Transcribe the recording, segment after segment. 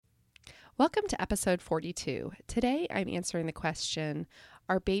Welcome to episode 42. Today I'm answering the question,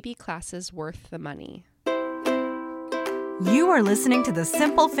 are baby classes worth the money? You are listening to the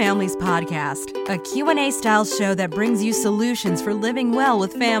Simple Families Podcast, a Q&A style show that brings you solutions for living well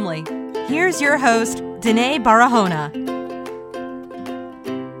with family. Here's your host, Danae Barahona.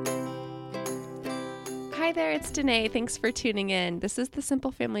 Hi there, it's Danae. Thanks for tuning in. This is the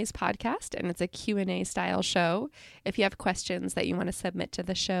Simple Families Podcast, and it's a Q&A style show. If you have questions that you want to submit to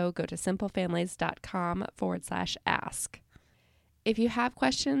the show, go to simplefamilies.com/ask. If you have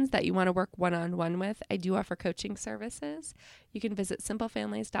questions that you want to work one-on-one with, I do offer coaching services. You can visit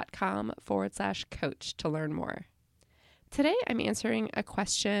simplefamilies.com/coach to learn more. Today, I'm answering a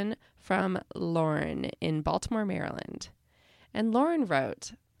question from Lauren in Baltimore, Maryland. And Lauren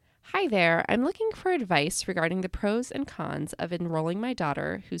wrote, "Hi there, I'm looking for advice regarding the pros and cons of enrolling my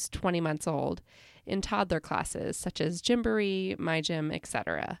daughter, who's 20 months old, in toddler classes such as Gymboree, My Gym,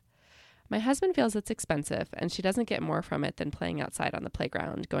 etc. My husband feels it's expensive, and she doesn't get more from it than playing outside on the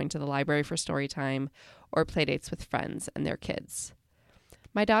playground, going to the library for story time, or playdates with friends and their kids.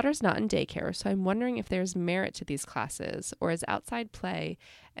 My daughter's not in daycare, so I'm wondering if there's merit to these classes, or is outside play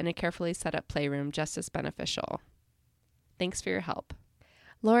and a carefully set up playroom just as beneficial? Thanks for your help."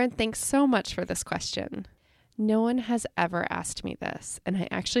 Lauren, thanks so much for this question. No one has ever asked me this, and I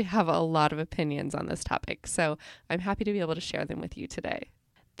actually have a lot of opinions on this topic, so I'm happy to be able to share them with you today.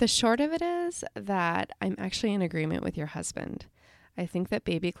 The short of it is that I'm actually in agreement with your husband. I think that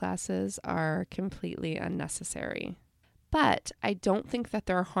baby classes are completely unnecessary. But I don't think that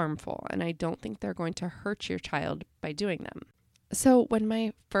they're harmful, and I don't think they're going to hurt your child by doing them. So when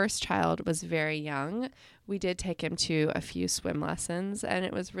my first child was very young, we did take him to a few swim lessons, and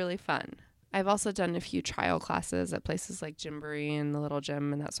it was really fun. I've also done a few trial classes at places like Gymboree and the Little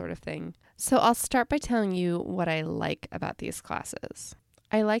Gym and that sort of thing. So I'll start by telling you what I like about these classes.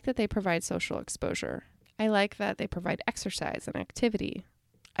 I like that they provide social exposure. I like that they provide exercise and activity.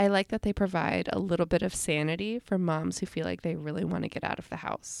 I like that they provide a little bit of sanity for moms who feel like they really want to get out of the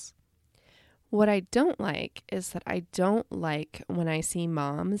house. What I don't like is that I don't like when I see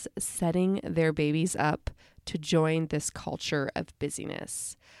moms setting their babies up to join this culture of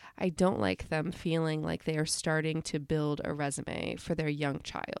busyness. I don't like them feeling like they are starting to build a resume for their young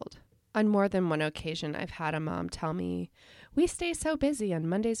child. On more than one occasion, I've had a mom tell me, "We stay so busy. On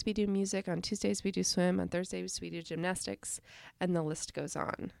Mondays we do music, on Tuesdays we do swim, on Thursdays we do gymnastics," and the list goes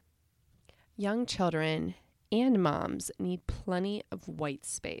on. Young children and moms need plenty of white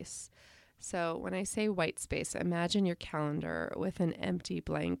space. So when I say white space, imagine your calendar with an empty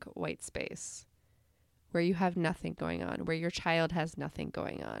blank white space where you have nothing going on, where your child has nothing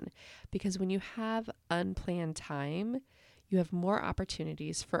going on. Because when you have unplanned time, you have more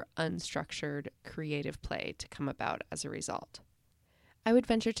opportunities for unstructured creative play to come about as a result. I would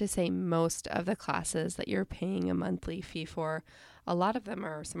venture to say most of the classes that you're paying a monthly fee for, a lot of them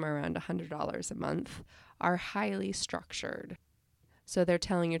are somewhere around $100 a month, are highly structured. So they're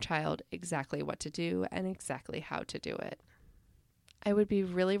telling your child exactly what to do and exactly how to do it. I would be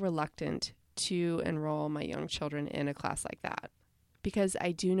really reluctant to enroll my young children in a class like that because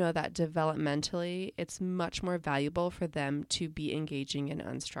I do know that developmentally it's much more valuable for them to be engaging in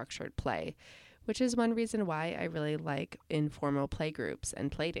unstructured play, which is one reason why I really like informal play groups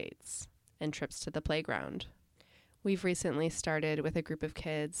and play dates and trips to the playground. We've recently started with a group of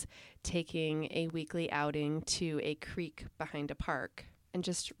kids taking a weekly outing to a creek behind a park and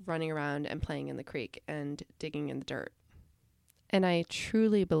just running around and playing in the creek and digging in the dirt. And I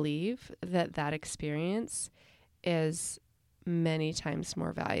truly believe that that experience is many times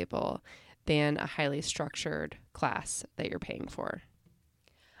more valuable than a highly structured class that you're paying for.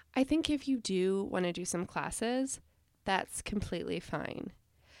 I think if you do want to do some classes, that's completely fine.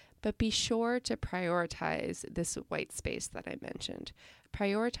 But be sure to prioritize this white space that I mentioned.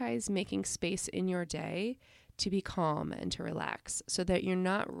 Prioritize making space in your day to be calm and to relax so that you're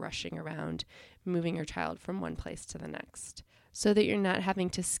not rushing around, moving your child from one place to the next, so that you're not having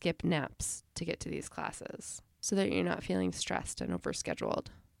to skip naps to get to these classes, so that you're not feeling stressed and overscheduled.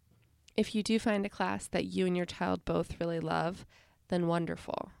 If you do find a class that you and your child both really love, then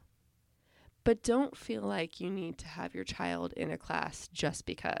wonderful. But don't feel like you need to have your child in a class just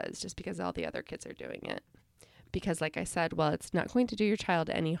because all the other kids are doing it. Because like I said, while it's not going to do your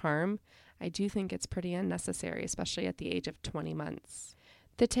child any harm, I do think it's pretty unnecessary, especially at the age of 20 months.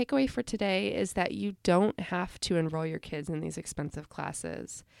 The takeaway for today is that you don't have to enroll your kids in these expensive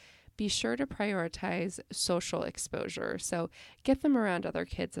classes. Be sure to prioritize social exposure, so get them around other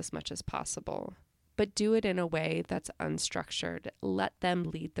kids as much as possible. But do it in a way that's unstructured. Let them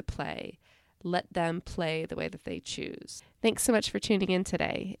lead the play. Let them play the way that they choose. Thanks so much for tuning in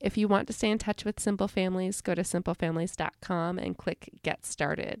today. If you want to stay in touch with Simple Families, go to simplefamilies.com and click Get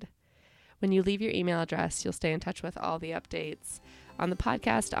Started. When you leave your email address, you'll stay in touch with all the updates on the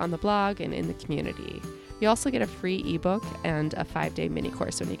podcast, on the blog, and in the community. You also get a free ebook and a 5-day mini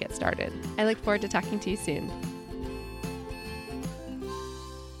course when you get started. I look forward to talking to you soon.